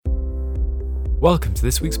Welcome to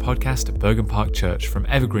this week's podcast at Bergen Park Church from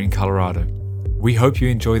Evergreen, Colorado. We hope you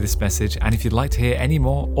enjoy this message, and if you'd like to hear any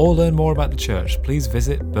more or learn more about the church, please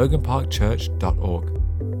visit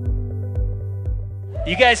bergenparkchurch.org.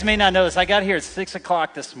 You guys may not know this. I got here at 6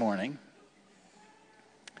 o'clock this morning.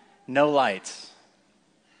 No lights.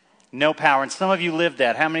 No power. And some of you lived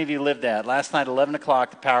that. How many of you lived that? Last night, 11 o'clock,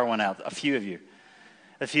 the power went out. A few of you.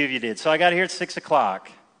 A few of you did. So I got here at 6 o'clock.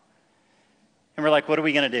 And we're like, what are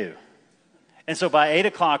we going to do? And so by 8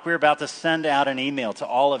 o'clock, we were about to send out an email to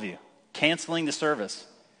all of you, canceling the service.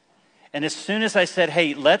 And as soon as I said,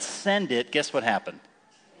 hey, let's send it, guess what happened?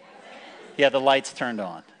 Yeah, the lights turned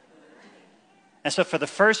on. And so for the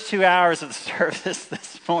first 2 hours of the service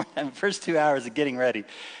this morning, first 2 hours of getting ready,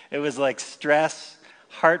 it was like stress,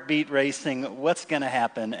 heartbeat racing, what's going to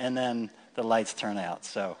happen? And then the lights turn out.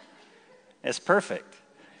 So it's perfect.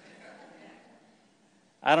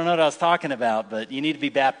 I don't know what I was talking about, but you need to be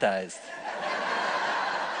baptized.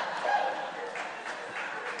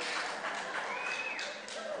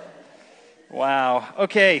 Wow.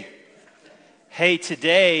 Okay. Hey,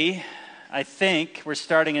 today, I think we're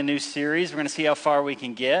starting a new series. We're going to see how far we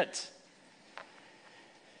can get.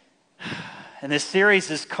 And this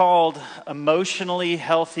series is called Emotionally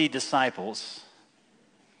Healthy Disciples.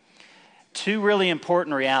 Two really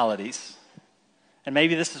important realities. And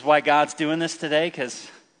maybe this is why God's doing this today,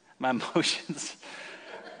 because my emotions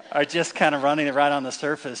are just kind of running right on the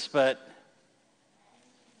surface. But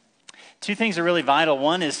two things are really vital.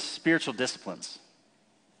 One is spiritual disciplines.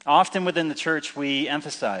 Often within the church, we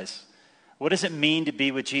emphasize, what does it mean to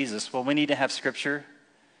be with Jesus? Well, we need to have Scripture.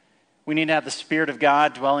 We need to have the Spirit of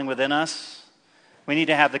God dwelling within us. We need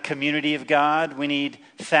to have the community of God. We need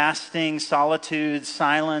fasting, solitude,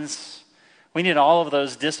 silence. We need all of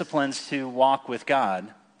those disciplines to walk with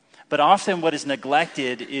God. But often what is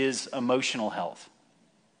neglected is emotional health.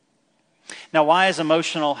 Now, why is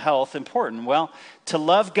emotional health important? Well, to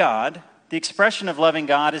love God, the expression of loving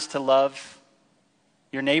God is to love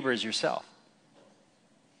your neighbor as yourself.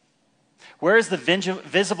 Where does the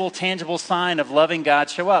visible, tangible sign of loving God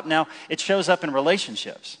show up? Now, it shows up in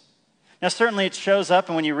relationships. Now, certainly it shows up,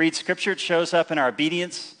 and when you read Scripture, it shows up in our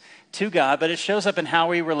obedience to God, but it shows up in how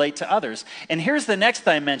we relate to others. And here's the next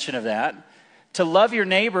dimension of that: to love your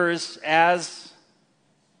neighbors as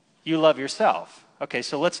you love yourself. Okay,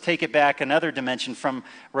 so let's take it back another dimension from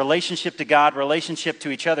relationship to God, relationship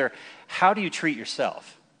to each other. How do you treat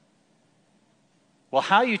yourself? Well,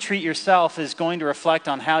 how you treat yourself is going to reflect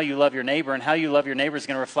on how you love your neighbor, and how you love your neighbor is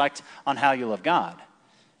going to reflect on how you love God.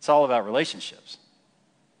 It's all about relationships.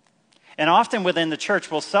 And often within the church,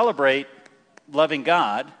 we'll celebrate loving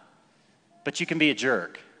God, but you can be a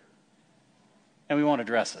jerk, and we won't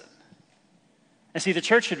address it. And see, the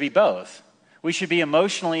church should be both. We should be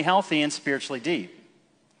emotionally healthy and spiritually deep.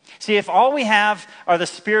 See, if all we have are the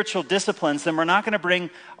spiritual disciplines, then we're not going to bring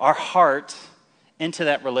our heart into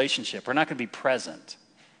that relationship. We're not going to be present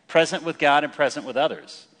with God and present with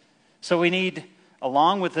others. So we need,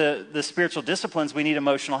 along with the spiritual disciplines, we need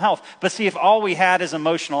emotional health. But see, if all we had is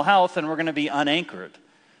emotional health, then we're going to be unanchored.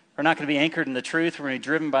 We're not going to be anchored in the truth. We're going to be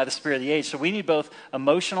driven by the spirit of the age. So we need both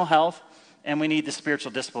emotional health and we need the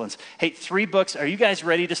spiritual disciplines. Hey, 3 books. Are you guys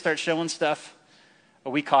ready to start showing stuff?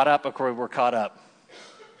 Are we caught up? Okay, we're caught up.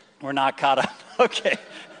 We're not caught up. Okay.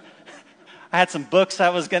 I had some books I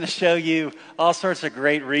was going to show you, all sorts of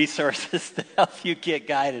great resources to help you get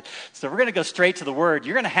guided. So we're going to go straight to the Word.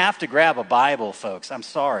 You're going to have to grab a Bible, folks. I'm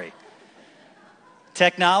sorry.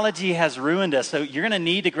 Technology has ruined us, so you're going to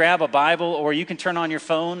need to grab a Bible, or you can turn on your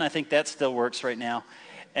phone. I think that still works right now.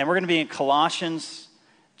 And we're going to be in Colossians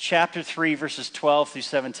chapter 3, verses 12 through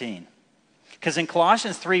 17. Because in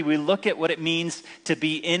Colossians 3, we look at what it means to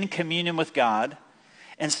be in communion with God,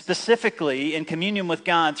 and specifically in communion with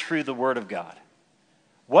God through the Word of God.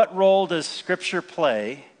 What role does Scripture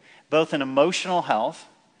play both in emotional health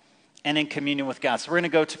and in communion with God? So we're going to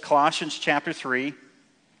go to Colossians chapter 3.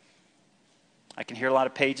 I can hear a lot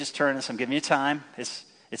of pages turning, so I'm giving you time.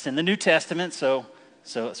 It's in the New Testament, so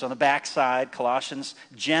it's on the back side. Colossians,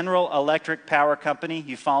 General Electric Power Company.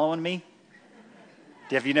 You following me?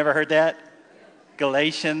 Have you never heard that?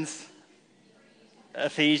 Galatians,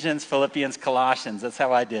 Ephesians, Philippians, Colossians. That's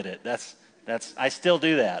how I did it. I still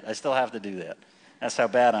do that. I still have to do that. That's how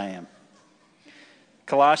bad I am.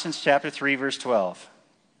 Colossians chapter 3, verse 12.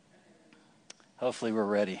 Hopefully we're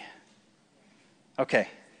ready. Okay,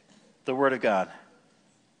 the Word of God.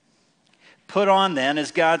 Put on then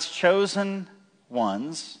as God's chosen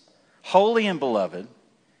ones, holy and beloved,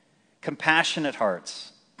 compassionate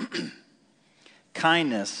hearts,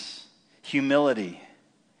 kindness, humility,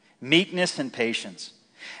 meekness, and patience,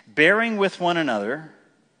 bearing with one another,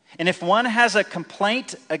 And if one has a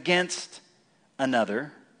complaint against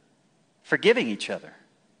another, forgiving each other.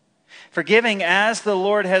 Forgiving as the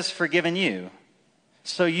Lord has forgiven you,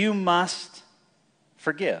 so you must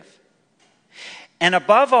forgive. And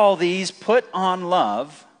above all these, put on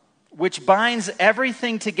love, which binds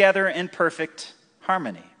everything together in perfect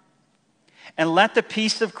harmony. And let the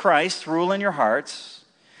peace of Christ rule in your hearts,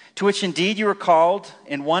 to which indeed you are called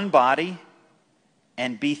in one body,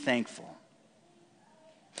 and be thankful.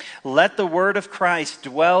 Let the word of Christ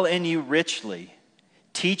dwell in you richly,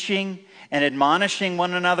 teaching and admonishing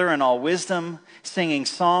one another in all wisdom, singing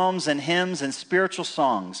psalms and hymns and spiritual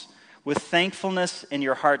songs with thankfulness in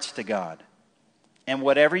your hearts to God. And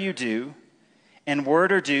whatever you do, in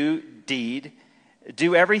word or deed,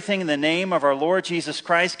 do everything in the name of our Lord Jesus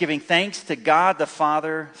Christ, giving thanks to God the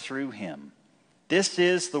Father through him. This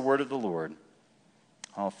is the word of the Lord.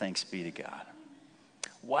 All thanks be to God.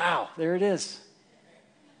 Wow, there it is.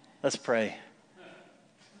 Let's pray.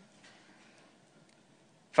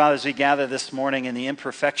 Father, as we gather this morning in the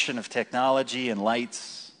imperfection of technology and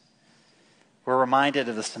lights, we're reminded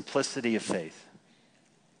of the simplicity of faith.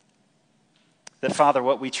 That, Father,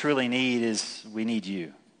 what we truly need is we need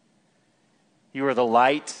you. You are the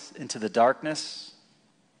light into the darkness.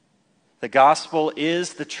 The gospel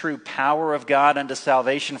is the true power of God unto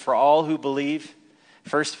salvation for all who believe,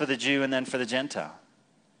 first for the Jew and then for the Gentile.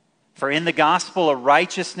 For in the gospel, a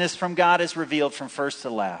righteousness from God is revealed from first to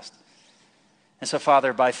last. And so,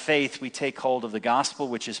 Father, by faith, we take hold of the gospel,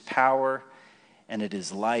 which is power and it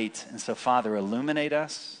is light. And so, Father, illuminate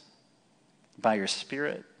us by your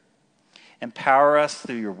Spirit. Empower us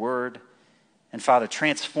through your word. And, Father,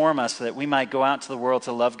 transform us so that we might go out to the world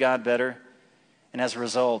to love God better. And as a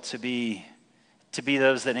result, to be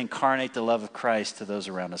those that incarnate the love of Christ to those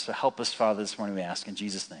around us. So help us, Father, this morning we ask in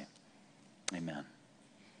Jesus' name. Amen.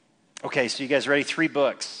 Okay, so you guys ready? 3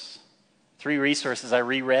 books, 3 resources I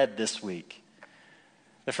reread this week.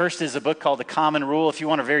 The first is a book called The Common Rule. If you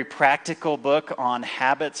want a very practical book on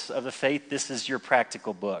habits of the faith, this is your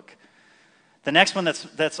practical book. The next one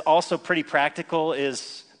that's also pretty practical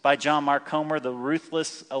is by John Mark Comer, The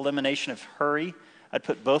Ruthless Elimination of Hurry. I'd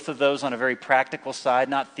put both of those on a very practical side,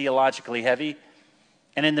 not theologically heavy.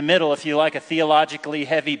 And in the middle, if you like a theologically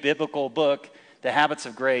heavy biblical book, The Habits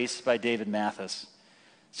of Grace by David Mathis.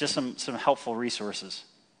 It's just some helpful resources.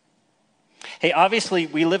 Hey, obviously,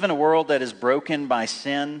 we live in a world that is broken by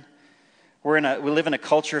sin. We live in a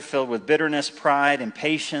culture filled with bitterness, pride,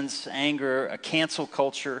 impatience, anger, a cancel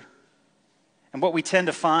culture. And what we tend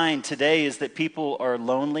to find today is that people are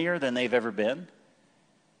lonelier than they've ever been.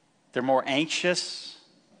 They're more anxious,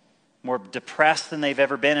 more depressed than they've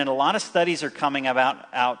ever been. And a lot of studies are coming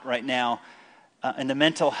out right now in the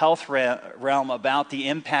mental health realm about the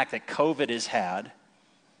impact that COVID has had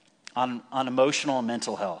on emotional and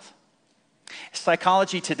mental health.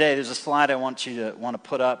 Psychology Today, there's a slide I want to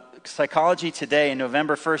put up. Psychology Today, in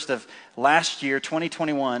November 1st of last year,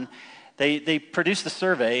 2021, they produced a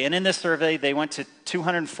survey, and in this survey, they went to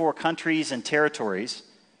 204 countries and territories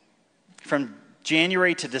from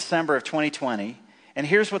January to December of 2020, and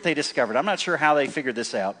here's what they discovered. I'm not sure how they figured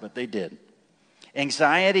this out, but they did.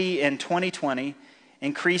 Anxiety in 2020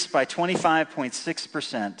 increased by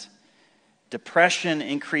 25.6%. Depression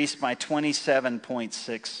increased by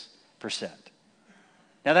 27.6%.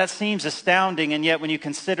 Now that seems astounding, and yet when you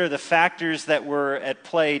consider the factors that were at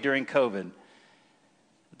play during COVID,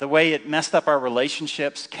 the way it messed up our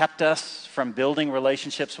relationships, kept us from building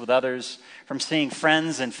relationships with others, from seeing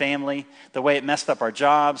friends and family, the way it messed up our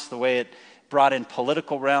jobs, the way it brought in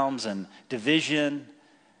political realms and division,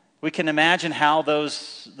 we can imagine how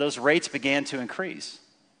those rates began to increase.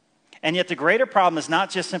 And yet the greater problem is not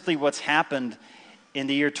just simply what's happened in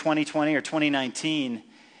the year 2020 or 2019.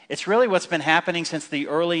 It's really what's been happening since the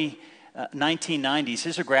early 1990s.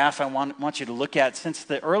 Here's a graph I want you to look at. Since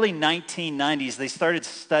the early 1990s, they started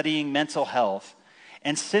studying mental health.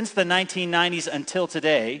 And since the 1990s until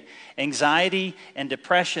today, anxiety and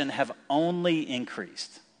depression have only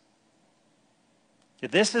increased.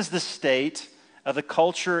 This is the state of the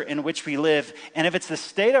culture in which we live. And if it's the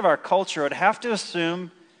state of our culture, I'd have to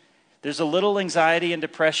assume there's a little anxiety and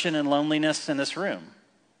depression and loneliness in this room.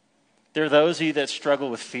 There are those of you that struggle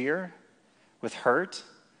with fear, with hurt,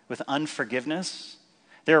 with unforgiveness.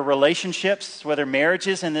 There are relationships, whether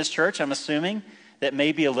marriages in this church, I'm assuming, that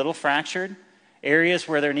may be a little fractured. Areas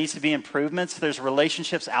where there needs to be improvements. There's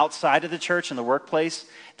relationships outside of the church and the workplace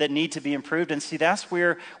that need to be improved. And see, that's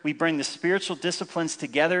where we bring the spiritual disciplines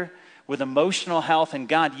together with emotional health. And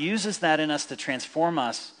God uses that in us to transform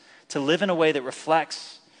us, to live in a way that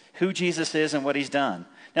reflects who Jesus is and what he's done.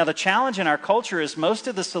 Now, the challenge in our culture is most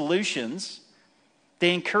of the solutions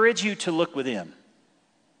They encourage you to look within.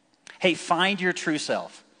 Hey, find your true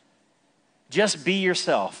self. Just be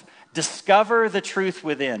yourself. Discover the truth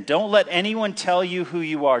within. Don't let anyone tell you who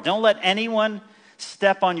you are. Don't let anyone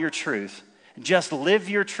step on your truth. Just live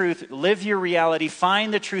your truth, live your reality,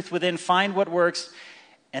 find the truth within, find what works,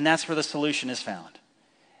 and that's where the solution is found.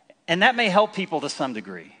 And that may help people to some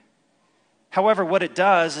degree. However, what it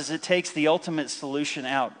does is it takes the ultimate solution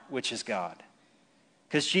out, which is God.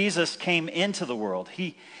 Because Jesus came into the world.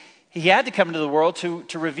 He had to come into the world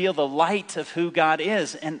to reveal the light of who God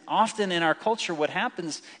is. And often in our culture, what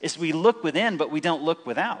happens is we look within, but we don't look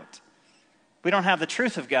without. We don't have the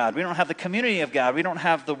truth of God. We don't have the community of God. We don't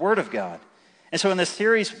have the Word of God. And so in this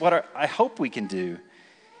series, what I hope we can do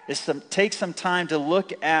is take some time to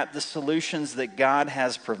look at the solutions that God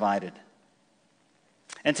has provided.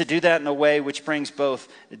 And to do that in a way which brings both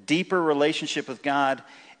a deeper relationship with God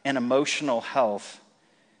and emotional health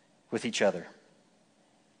with each other.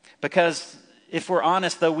 Because if we're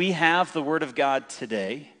honest, though, we have the Word of God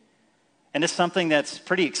today, and it's something that's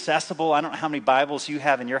pretty accessible. I don't know how many Bibles you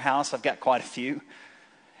have in your house. I've got quite a few.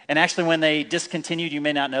 And actually, when they discontinued, you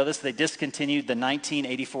may not know this, they discontinued the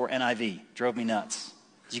 1984 NIV. Drove me nuts.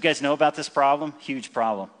 Did you guys know about this problem? Huge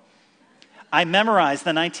problem. I memorized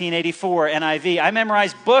the 1984 NIV. I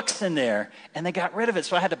memorized books in there, and they got rid of it,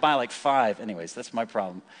 so I had to buy like 5. Anyways, that's my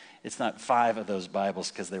problem. It's not 5 of those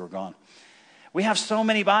Bibles because they were gone. We have so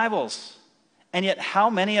many Bibles, and yet how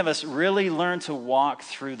many of us really learn to walk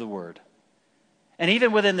through the Word? And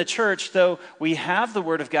even within the church, though we have the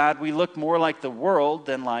Word of God, we look more like the world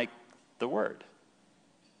than like the Word.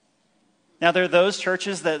 Now, there are those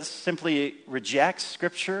churches that simply reject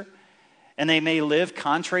Scripture, and they may live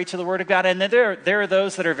contrary to the Word of God. And there are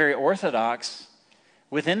those that are very orthodox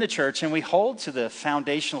within the church, and we hold to the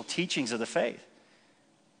foundational teachings of the faith.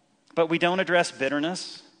 But we don't address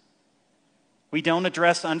bitterness. We don't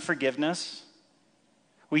address unforgiveness.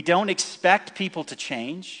 We don't expect people to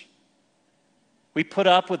change. We put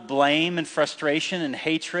up with blame and frustration and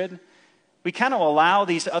hatred. We kind of allow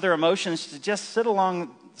these other emotions to just sit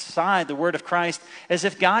alongside the Word of Christ as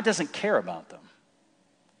if God doesn't care about them.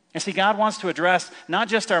 And see, God wants to address not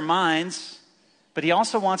just our minds, but He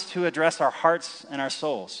also wants to address our hearts and our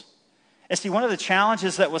souls. And see, one of the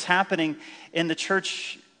challenges that was happening in the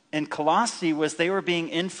church in Colossae was they were being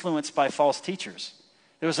influenced by false teachers.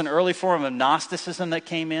 There was an early form of Gnosticism that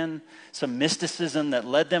came in, some mysticism that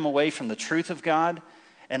led them away from the truth of God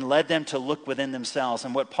and led them to look within themselves.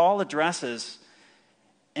 And what Paul addresses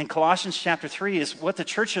in Colossians chapter 3 is what the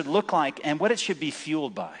church should look like and what it should be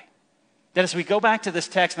fueled by. That as we go back to this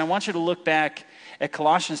text, and I want you to look back at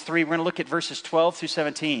Colossians 3, we're going to look at verses 12 through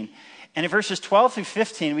 17. And in verses 12 through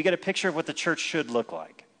 15, we get a picture of what the church should look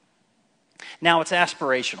like. Now, it's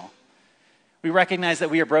aspirational. We recognize that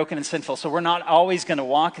we are broken and sinful, so we're not always going to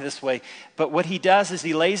walk this way. But what he does is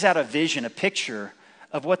he lays out a vision, a picture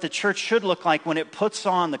of what the church should look like when it puts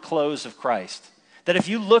on the clothes of Christ. That if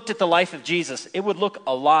you looked at the life of Jesus, it would look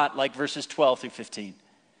a lot like verses 12 through 15.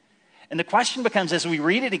 And the question becomes, as we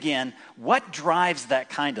read it again, what drives that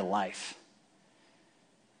kind of life?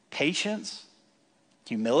 Patience,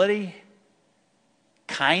 humility,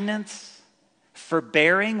 kindness,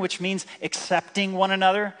 forbearing, which means accepting one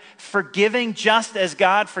another, forgiving just as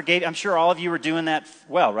God forgave. I'm sure all of you are doing that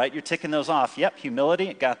well, right? You're ticking those off. Yep, humility,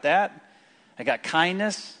 I got that. I got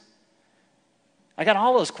kindness. I got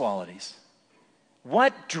all those qualities.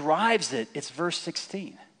 What drives it? It's verse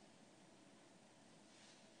 16.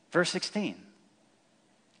 Verse 16.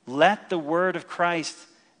 Let the word of Christ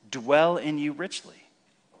dwell in you richly.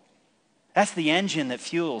 That's the engine that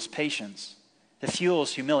fuels patience, that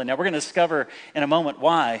fuels humility. Now, we're going to discover in a moment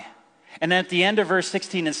why. And then at the end of verse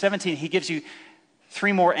 16 and 17, he gives you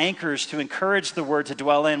 3 more anchors to encourage the word to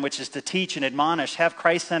dwell in, which is to teach and admonish, have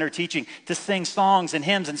Christ-centered teaching, to sing songs and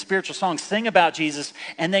hymns and spiritual songs, sing about Jesus,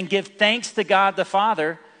 and then give thanks to God the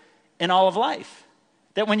Father in all of life.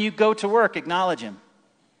 That when you go to work, acknowledge Him.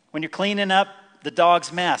 When you're cleaning up the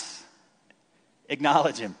dog's mess,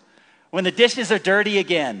 acknowledge Him. When the dishes are dirty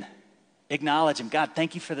again, acknowledge Him. God,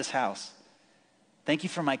 thank you for this house. Thank you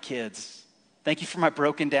for my kids. Thank you for my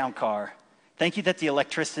broken down car. Thank you that the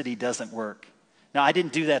electricity doesn't work. Now, I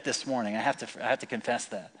didn't do that this morning. I have to confess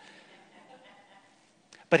that.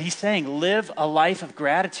 But he's saying, live a life of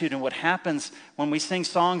gratitude. And what happens when we sing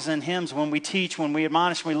songs and hymns, when we teach, when we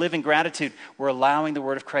admonish, when we live in gratitude, we're allowing the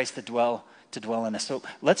word of Christ to dwell in us. So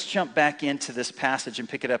let's jump back into this passage and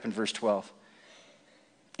pick it up in verse 12.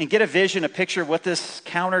 And get a vision, a picture of what this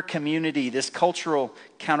counter community, this cultural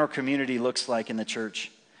counter community looks like in the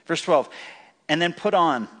church. Verse 12. And then put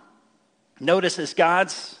on, notice, as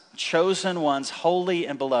God's chosen ones, holy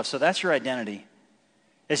and beloved. So that's your identity.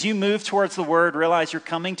 As you move towards the word, realize you're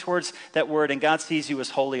coming towards that word, and God sees you as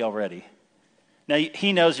holy already. Now,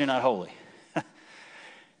 he knows you're not holy.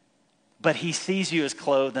 But he sees you as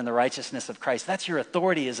clothed in the righteousness of Christ. That's your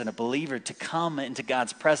authority as a believer, to come into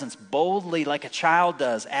God's presence boldly like a child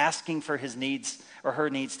does, asking for his needs or her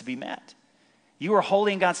needs to be met. You are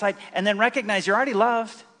holy in God's sight. And then recognize you're already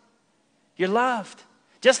loved. You're loved.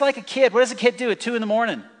 Just like a kid. What does a kid do at 2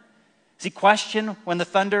 a.m? Does he question when the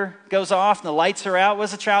thunder goes off and the lights are out? What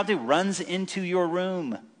does a child do? Runs into your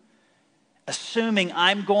room, assuming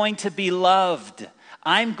I'm going to be loved.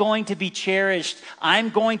 I'm going to be cherished. I'm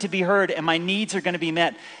going to be heard, and my needs are going to be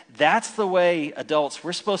met. That's the way adults,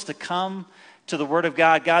 we're supposed to come to the Word of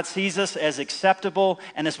God. God sees us as acceptable,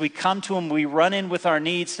 and as we come to Him, we run in with our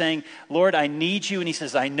needs saying, Lord, I need you. And He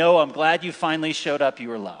says, I know, I'm glad you finally showed up.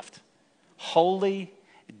 You are loved. Holy,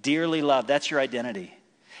 dearly loved. That's your identity.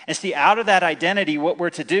 And see, out of that identity, what we're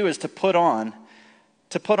to do is to put on,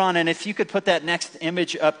 and if you could put that next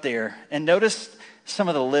image up there, and notice some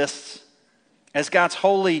of the lists. As God's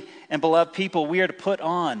holy and beloved people, we are to put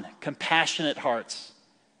on compassionate hearts,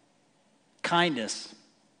 kindness,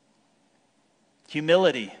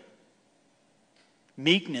 humility,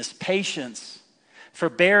 meekness, patience,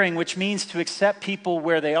 forbearing, which means to accept people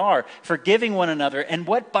where they are, forgiving one another. And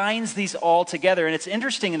what binds these all together? And it's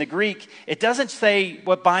interesting in the Greek, it doesn't say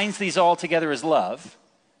what binds these all together is love,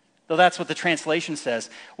 though that's what the translation says.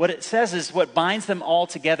 What it says is what binds them all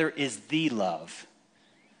together is the love.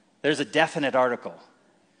 There's a definite article,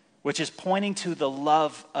 which is pointing to the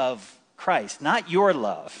love of Christ, not your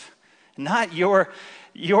love, not your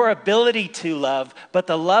ability to love, but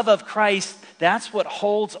the love of Christ. That's what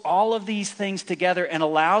holds all of these things together and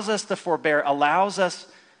allows us to forbear, allows us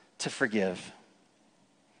to forgive.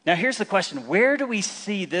 Now, here's the question. Where do we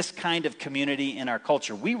see this kind of community in our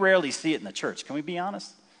culture? We rarely see it in the church. Can we be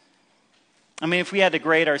honest? I mean, if we had to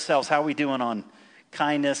grade ourselves, how are we doing on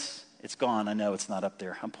kindness? It's gone. I know it's not up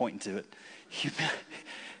there. I'm pointing to it.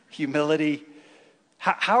 Humility.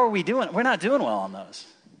 How are we doing? We're not doing well on those.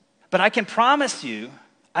 But I can promise you,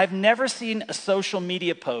 I've never seen a social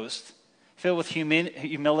media post filled with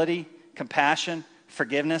humility, compassion,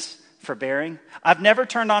 forgiveness, forbearing. I've never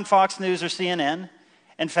turned on Fox News or CNN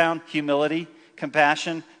and found humility,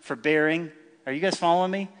 compassion, forbearing. Are you guys following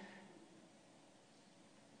me?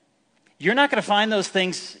 You're not going to find those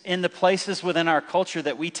things in the places within our culture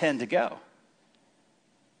that we tend to go.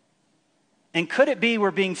 And could it be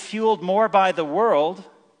we're being fueled more by the world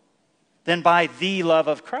than by the love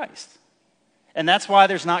of Christ? And that's why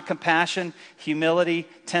there's not compassion, humility,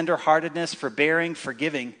 tenderheartedness, forbearing,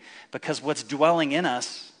 forgiving, because what's dwelling in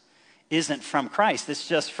us isn't from Christ. It's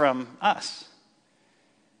just from us.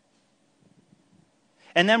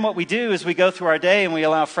 And then what we do is we go through our day and we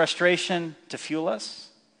allow frustration to fuel us.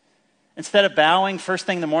 Instead of bowing first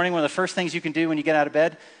thing in the morning, one of the first things you can do when you get out of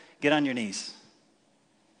bed, get on your knees.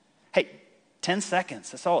 Hey, 10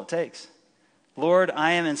 seconds, that's all it takes. Lord,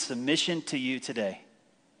 I am in submission to you today.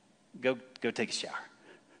 Go take a shower.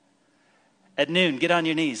 At noon, get on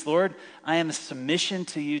your knees. Lord, I am in submission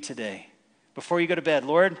to you today. Before you go to bed,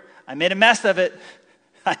 Lord, I made a mess of it.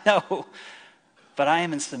 I know. But I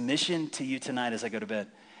am in submission to you tonight as I go to bed.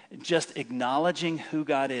 Just acknowledging who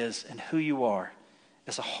God is and who you are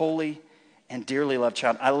as a holy and dearly loved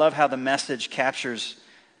child. I love how the Message captures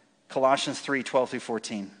Colossians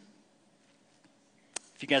 3:12-14.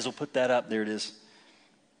 If you guys will put that up, there it is.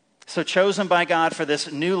 So chosen by God for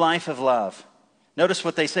this new life of love. Notice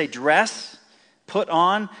what they say. Dress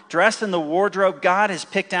in the wardrobe God has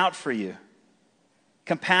picked out for you.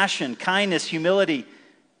 Compassion, kindness, humility,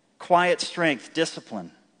 quiet strength,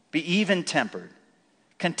 discipline. Be even-tempered.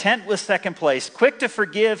 Content with second place. Quick to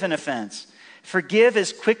forgive an offense. Forgive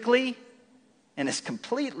as quickly and as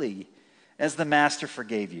completely as the Master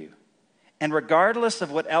forgave you. And regardless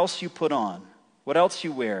of what else you put on, what else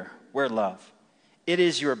you wear love. It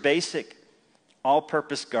is your basic,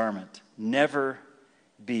 all-purpose garment. Never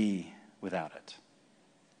be without it.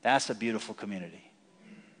 That's a beautiful community.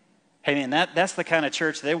 Hey man, that's the kind of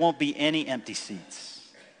church, there won't be any empty seats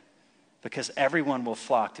because everyone will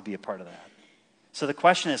flock to be a part of that. So the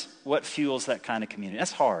question is, what fuels that kind of community?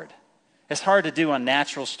 That's hard. It's hard to do on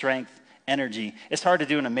natural strength, energy. It's hard to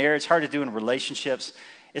do in a marriage. It's hard to do in relationships.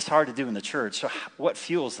 It's hard to do in the church. So what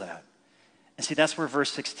fuels that? And see, that's where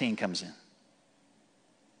verse 16 comes in.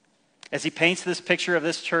 As he paints this picture of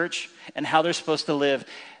this church and how they're supposed to live,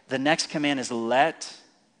 the next command is let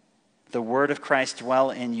the word of Christ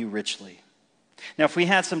dwell in you richly. Now, if we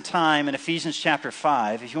had some time in Ephesians chapter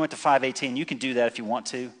 5, if you went to 5:18, you can do that if you want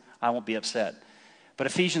to. I won't be upset. But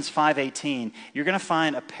Ephesians 5:18, you're going to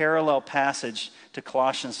find a parallel passage to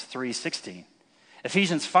Colossians 3:16.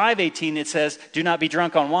 Ephesians 5:18, it says, do not be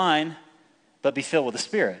drunk on wine, but be filled with the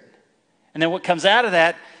Spirit. And then what comes out of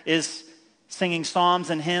that is singing psalms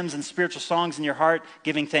and hymns and spiritual songs in your heart,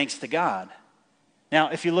 giving thanks to God. Now,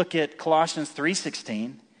 if you look at Colossians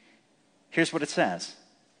 3:16, here's what it says.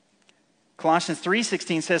 Colossians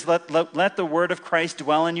 3:16 says, let the word of Christ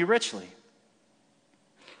dwell in you richly,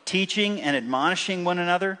 teaching and admonishing one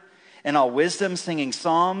another in all wisdom, singing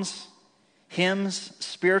psalms, hymns,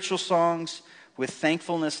 spiritual songs with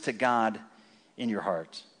thankfulness to God in your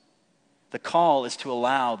heart. The call is to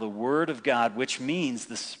allow the Word of God, which means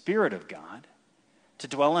the Spirit of God, to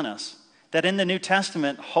dwell in us. That in the New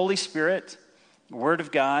Testament, Holy Spirit, Word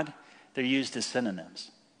of God, they're used as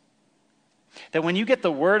synonyms. That when you get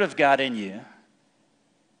the Word of God in you,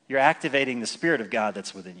 you're activating the Spirit of God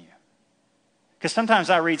that's within you. Because sometimes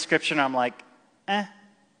I read Scripture and I'm like,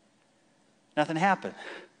 nothing happened.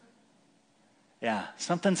 Yeah,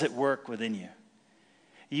 something's at work within you.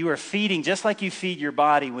 You are feeding, just like you feed your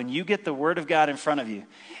body, when you get the Word of God in front of you.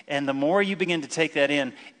 And the more you begin to take that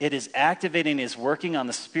in, it is activating, it is working on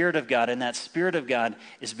the Spirit of God. And that Spirit of God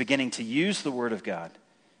is beginning to use the Word of God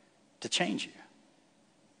to change you.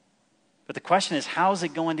 But the question is, how is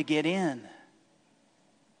it going to get in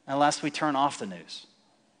unless we turn off the news?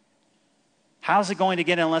 How is it going to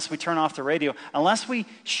get in unless we turn off the radio? Unless we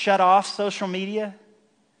shut off social media?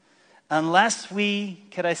 Unless we,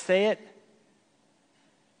 could I say it,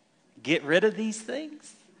 get rid of these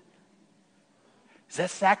things? Is that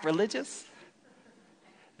sacrilegious?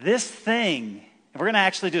 This thing, and we're going to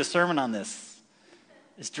actually do a sermon on this,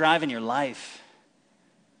 is driving your life.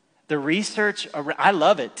 The research, I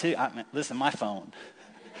love it too. Listen, my phone.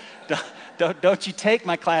 Don't you take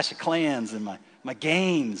my Clash of Clans and my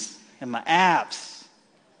games and my apps,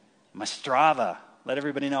 my Strava. Let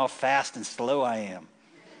everybody know how fast and slow I am.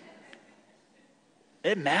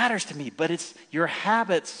 It matters to me, but it's your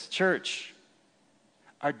habits, church,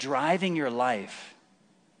 are driving your life.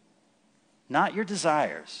 Not your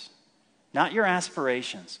desires, not your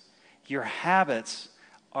aspirations. Your habits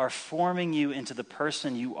are forming you into the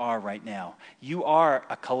person you are right now. You are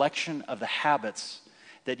a collection of the habits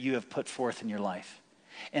that you have put forth in your life.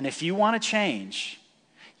 And if you want to change,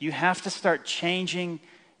 you have to start changing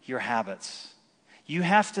your habits. You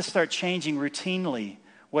have to start changing routinely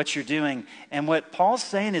what you're doing. And what Paul's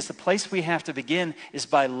saying is the place we have to begin is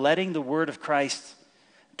by letting the Word of Christ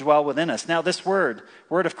dwell within us. Now, this word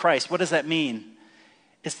of Christ, what does that mean?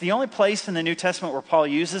 It's the only place in the New Testament where Paul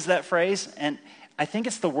uses that phrase, and I think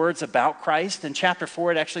it's the words about Christ. In chapter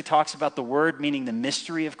 4, it actually talks about the Word, meaning the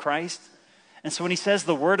mystery of Christ. And so when he says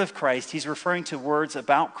the Word of Christ, he's referring to words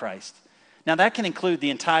about Christ. Now, that can include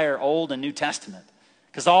the entire Old and New Testament,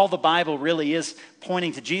 because all the Bible really is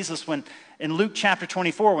pointing to Jesus. When in Luke chapter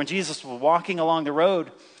 24, when Jesus was walking along the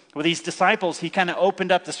road with these disciples, he kind of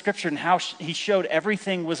opened up the Scripture and how he showed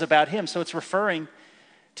everything was about him. So it's referring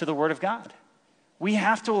to the Word of God. We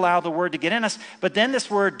have to allow the Word to get in us. But then this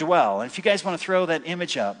word dwell, and if you guys want to throw that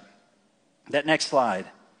image up, that next slide,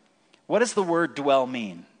 what does the word dwell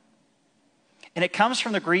mean? And it comes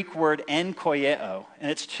from the Greek word enkoieo,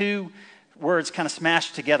 and it's two words kind of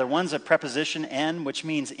smashed together. One's a preposition en, which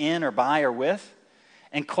means in or by or with,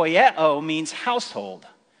 and koieo means household.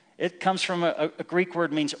 It comes from a Greek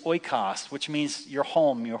word means oikos, which means your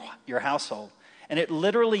home, your household. And it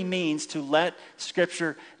literally means to let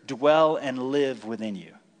Scripture dwell and live within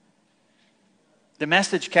you. The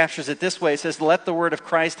Message captures it this way. It says, let the word of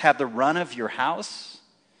Christ have the run of your house.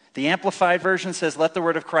 The Amplified Version says, let the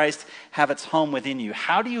word of Christ have its home within you.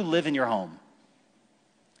 How do you live in your home?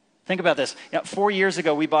 Think about this. 4 years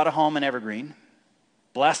ago, we bought a home in Evergreen.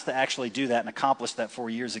 Blessed to actually do that and accomplish that 4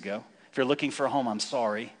 years ago. If you're looking for a home, I'm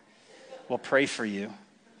sorry. We'll pray for you.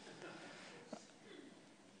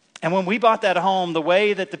 And when we bought that home, the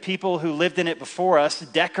way that the people who lived in it before us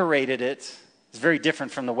decorated it is very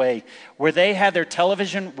different from the way where they had their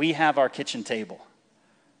television, we have our kitchen table.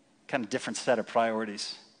 Kind of different set of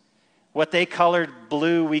priorities. What they colored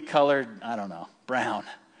blue, we colored, I don't know, brown.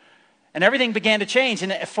 And everything began to change.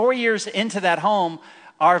 And 4 years into that home,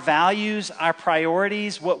 our values, our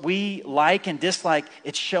priorities, what we like and dislike,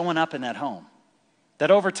 it's showing up in that home.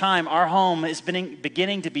 That over time, our home is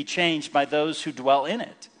beginning to be changed by those who dwell in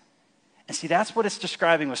it. And see, that's what it's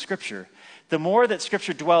describing with Scripture. The more that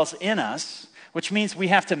Scripture dwells in us, which means we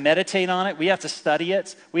have to meditate on it, we have to study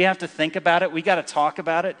it, we have to think about it, we got to talk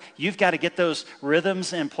about it. You've got to get those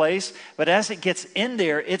rhythms in place. But as it gets in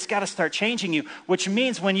there, it's got to start changing you, which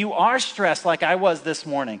means when you are stressed like I was this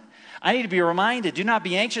morning, I need to be reminded, do not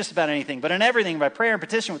be anxious about anything, but in everything by prayer and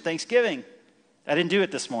petition with thanksgiving. I didn't do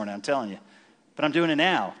it this morning, I'm telling you. but I'm doing it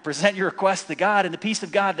now. Present your request to God, and the peace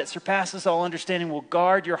of God that surpasses all understanding will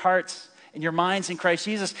guard your hearts and your minds in Christ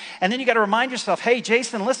Jesus. And then you got to remind yourself, hey,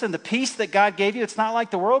 Jason, listen, the peace that God gave you, it's not like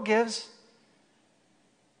the world gives.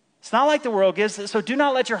 It's not like the world gives. So do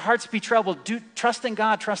not let your hearts be troubled. Trust in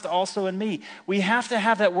God, trust also in me. We have to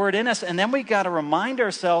have that word in us, and then we got to remind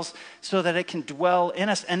ourselves so that it can dwell in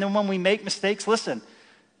us. And then when we make mistakes, listen,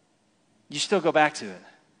 you still go back to it.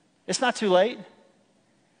 It's not too late.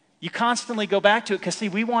 You constantly go back to it because, see,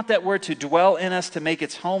 we want that word to dwell in us, to make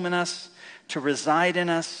its home in us, to reside in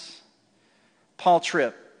us. Paul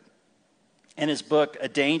Tripp, in his book, A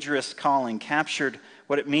Dangerous Calling, captured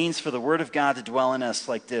what it means for the word of God to dwell in us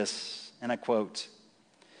like this, and I quote,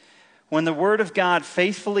 "When the word of God,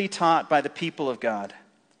 faithfully taught by the people of God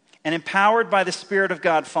and empowered by the Spirit of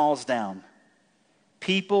God, falls down,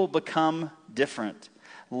 people become different.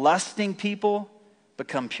 Lusting people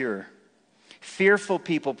become pure. Fearful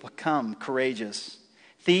people become courageous.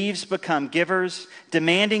 Thieves become givers.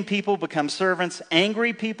 Demanding people become servants.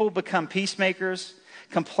 Angry people become peacemakers.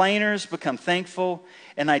 Complainers become thankful.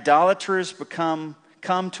 And idolaters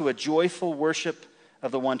come to a joyful worship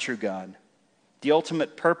of the one true God." The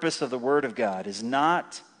ultimate purpose of the Word of God is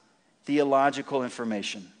not theological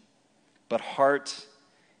information, but heart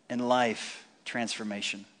and life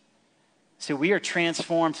transformation. See, we are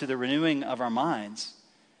transformed through the renewing of our minds,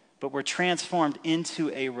 but we're transformed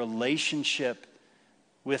into a relationship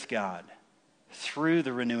with God through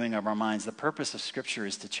the renewing of our minds. The purpose of Scripture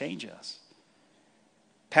is to change us.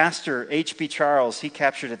 Pastor H.B. Charles, he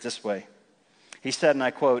captured it this way. He said, and I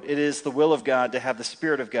quote, "It is the will of God to have the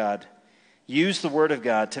Spirit of God use the Word of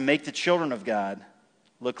God to make the children of God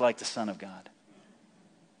look like the Son of God."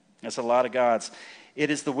 That's a lot of gods. It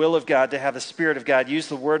is the will of God to have the Spirit of God use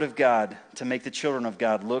the Word of God to make the children of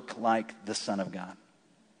God look like the Son of God.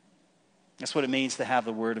 That's what it means to have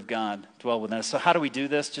the Word of God dwell within us. So how do we do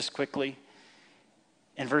this? Just quickly.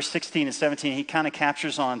 In verse 16 and 17, he kind of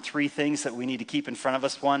captures on three things that we need to keep in front of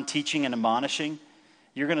us. One, teaching and admonishing.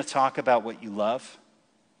 You're going to talk about what you love.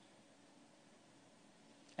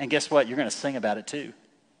 And guess what? You're going to sing about it too.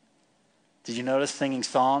 Did you notice singing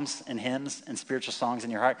psalms and hymns and spiritual songs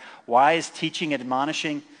in your heart? Why is teaching and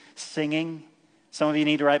admonishing singing? Some of you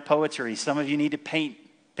need to write poetry. Some of you need to paint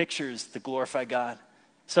pictures to glorify God.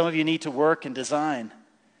 Some of you need to work and design.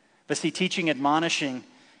 But see, teaching, admonishing,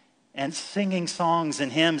 and singing songs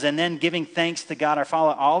and hymns, and then giving thanks to God our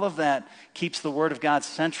Father, all of that keeps the Word of God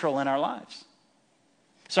central in our lives.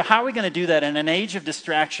 So how are we going to do that? In an age of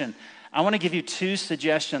distraction, I want to give you two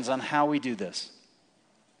suggestions on how we do this.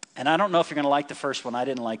 And I don't know if you're going to like the first one. I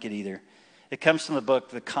didn't like it either. It comes from the book,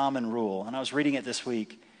 The Common Rule. And I was reading it this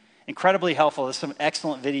week. Incredibly helpful. There's some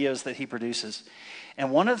excellent videos that he produces.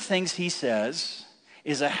 And one of the things he says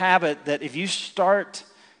is a habit that if you start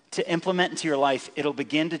to implement into your life, it'll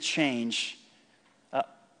begin to change.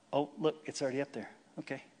 Oh, look, it's already up there.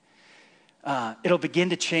 Okay. It'll begin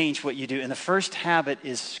to change what you do. And the first habit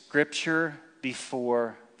is Scripture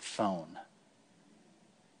before phone.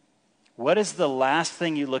 What is the last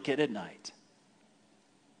thing you look at night?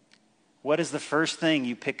 What is the first thing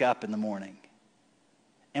you pick up in the morning?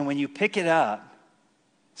 And when you pick it up,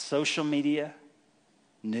 social media,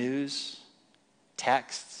 news,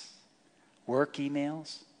 texts, work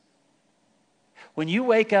emails. When you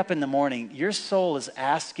wake up in the morning, your soul is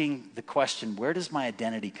asking the question, where does my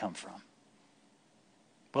identity come from?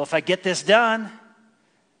 Well, if I get this done,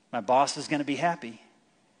 my boss is going to be happy.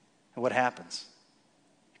 And what happens?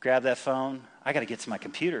 You grab that phone. I got to get to my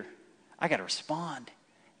computer. I got to respond.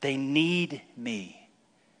 They need me.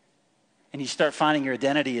 And you start finding your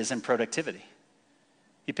identity is in productivity.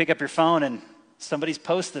 You pick up your phone and somebody's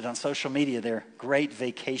posted on social media their great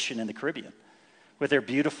vacation in the Caribbean with their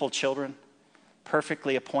beautiful children,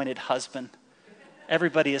 perfectly appointed husband.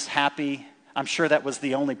 Everybody is happy. I'm sure that was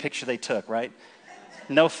the only picture they took, right?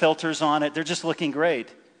 No filters on it. They're just looking great.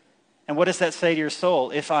 And what does that say to your soul?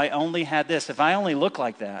 If I only had this, if I only look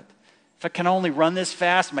like that, if I can only run this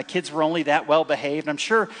fast, my kids were only that well behaved, I'm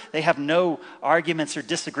sure they have no arguments or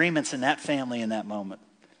disagreements in that family in that moment.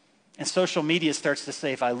 And social media starts to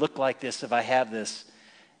say, if I look like this, if I have this,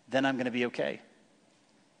 then I'm going to be okay.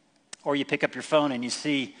 Or you pick up your phone and you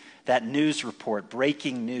see that news report,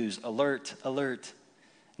 breaking news, alert, alert.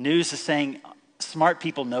 News is saying, smart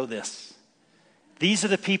people know this. These are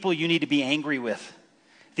the people you need to be angry with.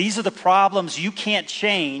 These are the problems you can't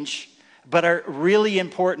change, but are really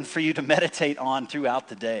important for you to meditate on throughout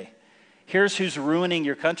the day. Here's who's ruining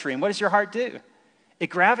your country. And what does your heart do? It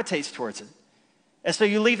gravitates towards it. And so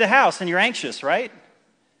you leave the house and you're anxious, right?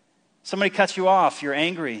 Somebody cuts you off, you're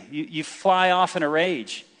angry. You fly off in a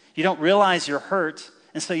rage. You don't realize you're hurt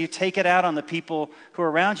And so you take it out on the people who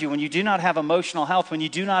are around you. When you do not have emotional health, when you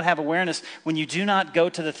do not have awareness, when you do not go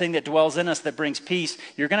to the thing that dwells in us that brings peace,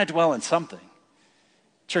 you're going to dwell in something.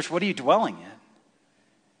 Church, what are you dwelling in?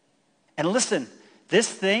 And listen, this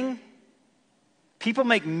thing, people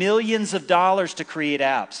make millions of dollars to create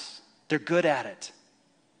apps. They're good at it.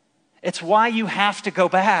 It's why you have to go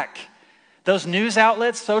back. Those news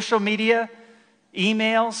outlets, social media,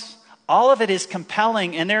 emails, all of it is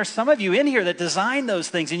compelling, and there are some of you in here that design those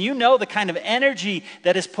things, and you know the kind of energy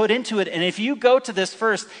that is put into it. And if you go to this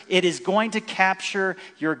first, it is going to capture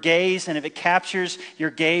your gaze, and if it captures your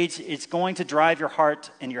gaze, it's going to drive your heart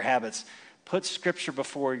and your habits. Put Scripture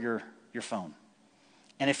before your phone.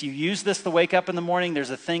 And if you use this to wake up in the morning, there's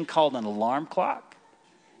a thing called an alarm clock,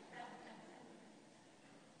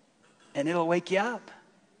 and it'll wake you up.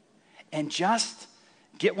 And just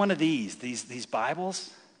get one of these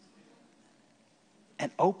Bibles,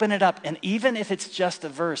 and open it up. And even if it's just a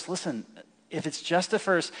verse, listen, if it's just a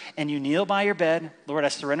verse and you kneel by your bed, Lord, I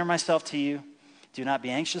surrender myself to you. Do not be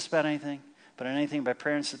anxious about anything, but in anything by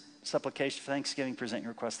prayer and supplication, thanksgiving, present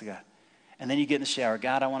your request to God. And then you get in the shower.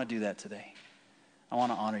 God, I want to do that today. I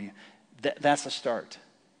want to honor you. That's a start.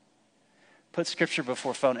 Put Scripture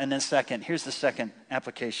before phone. And then second, here's the second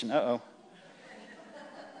application.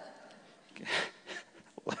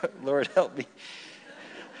 Lord, help me.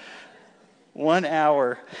 1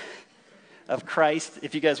 hour of Christ.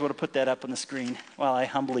 If you guys want to put that up on the screen while I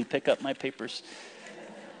humbly pick up my papers.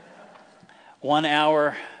 1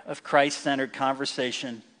 hour of Christ-centered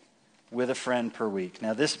conversation with a friend per week.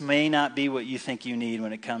 Now, this may not be what you think you need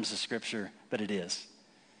when it comes to Scripture, but it is.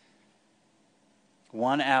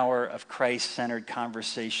 1 hour of Christ-centered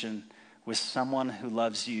conversation with someone who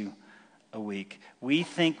loves you a week. We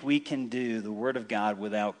think we can do the Word of God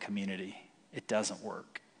without community. It doesn't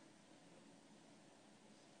work.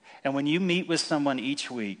 And when you meet with someone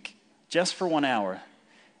each week, just for 1 hour,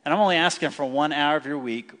 and I'm only asking for 1 hour of your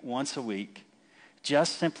week, once a week,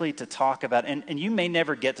 just simply to talk about, and you may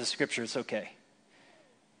never get to Scripture, it's okay.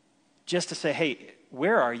 Just to say, hey,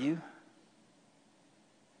 where are you?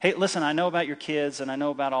 Hey, listen, I know about your kids, and I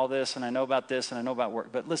know about all this, and I know about this, and I know about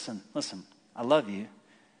work, but listen, I love you.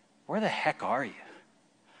 Where the heck are you?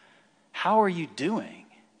 How are you doing?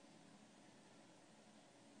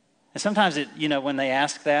 And sometimes, when they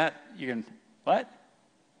ask that, you're going, what?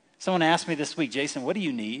 Someone asked me this week, Jason, what do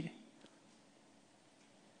you need?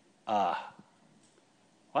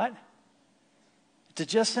 What? To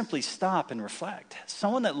just simply stop and reflect.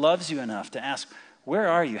 Someone that loves you enough to ask, where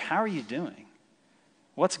are you? How are you doing?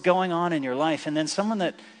 What's going on in your life? And then someone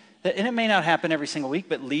that and it may not happen every single week,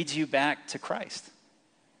 but leads you back to Christ.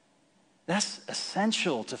 That's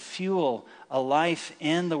essential to fuel a life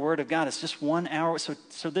in the Word of God. It's just 1 hour.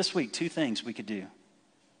 So this week, 2 things we could do.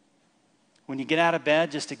 When you get out of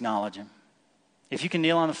bed, just acknowledge Him. If you can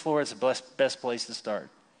kneel on the floor, it's the best place to start.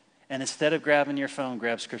 And instead of grabbing your phone,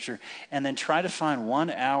 grab Scripture. And then try to find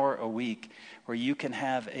 1 hour a week where you can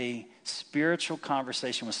have a spiritual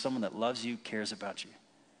conversation with someone that loves you, cares about you.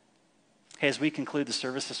 Hey, as we conclude the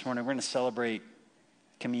service this morning, we're going to celebrate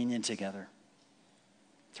communion together.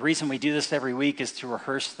 The reason we do this every week is to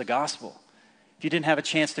rehearse the gospel. If you didn't have a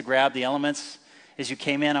chance to grab the elements as you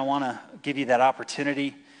came in, I want to give you that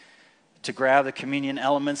opportunity to grab the communion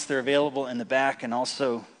elements. They're available in the back and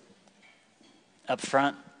also up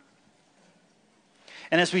front.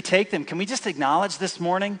 And as we take them, can we just acknowledge this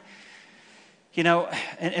morning,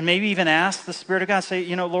 and maybe even ask the Spirit of God, say,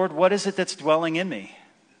 Lord, what is it that's dwelling in me?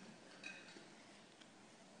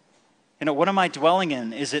 What am I dwelling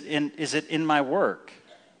in? Is it in my work?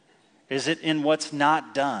 Is it in what's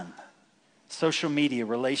not done? Social media,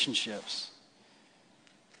 relationships.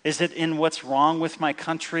 Is it in what's wrong with my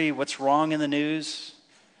country? What's wrong in the news?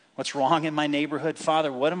 What's wrong in my neighborhood?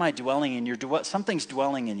 Father, what am I dwelling in? Something's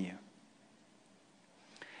dwelling in you.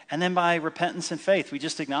 And then by repentance and faith, we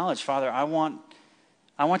just acknowledge, Father, I want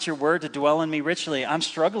your word to dwell in me richly. I'm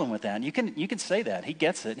struggling with that. And you can say that. He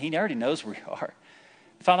gets it. He already knows where you are.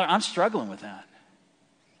 Father, I'm struggling with that.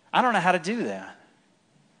 I don't know how to do that.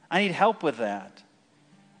 I need help with that.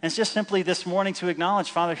 And it's just simply this morning to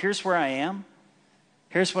acknowledge, Father, here's where I am.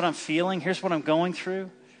 Here's what I'm feeling. Here's what I'm going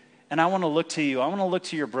through. And I want to look to you. I want to look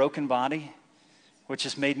to your broken body, which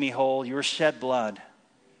has made me whole, your shed blood,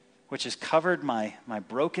 which has covered my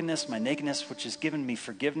brokenness, my nakedness, which has given me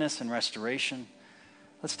forgiveness and restoration.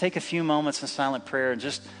 Let's take a few moments in silent prayer and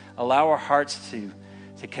just allow our hearts to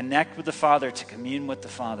connect with the Father, to commune with the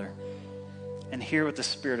Father, and hear what the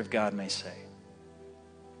Spirit of God may say.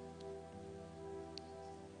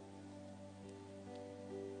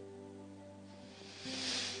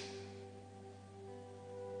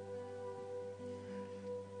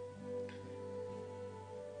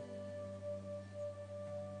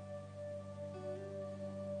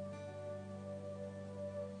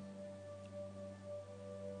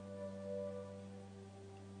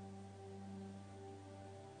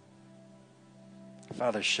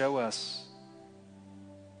 Father, show us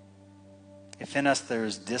if in us there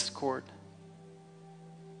is discord,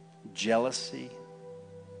 jealousy,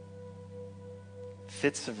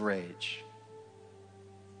 fits of rage,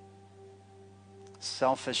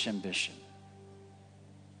 selfish ambition,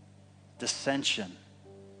 dissension,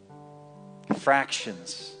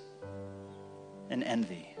 fractions, and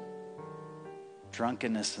envy,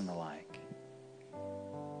 drunkenness, and the like.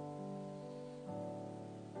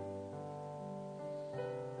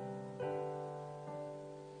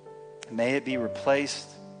 May it be replaced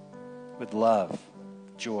with love,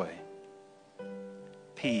 joy,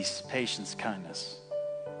 peace, patience, kindness,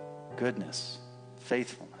 goodness,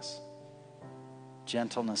 faithfulness,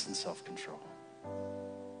 gentleness, and self-control.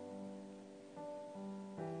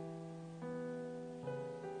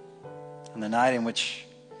 On the night in which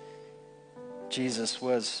Jesus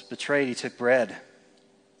was betrayed, he took bread.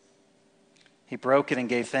 He broke it and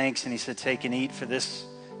gave thanks, and he said, "Take and eat, for this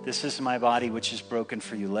is my body which is broken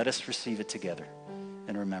for you. Let us receive it together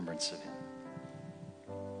in remembrance of him."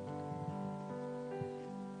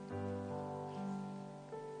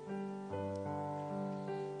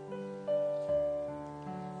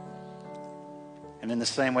 And in the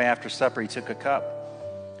same way, after supper, he took a cup.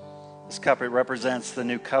 This cup, it represents the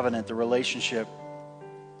new covenant, the relationship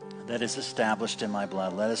that is established in my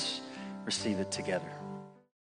blood. Let us receive it together.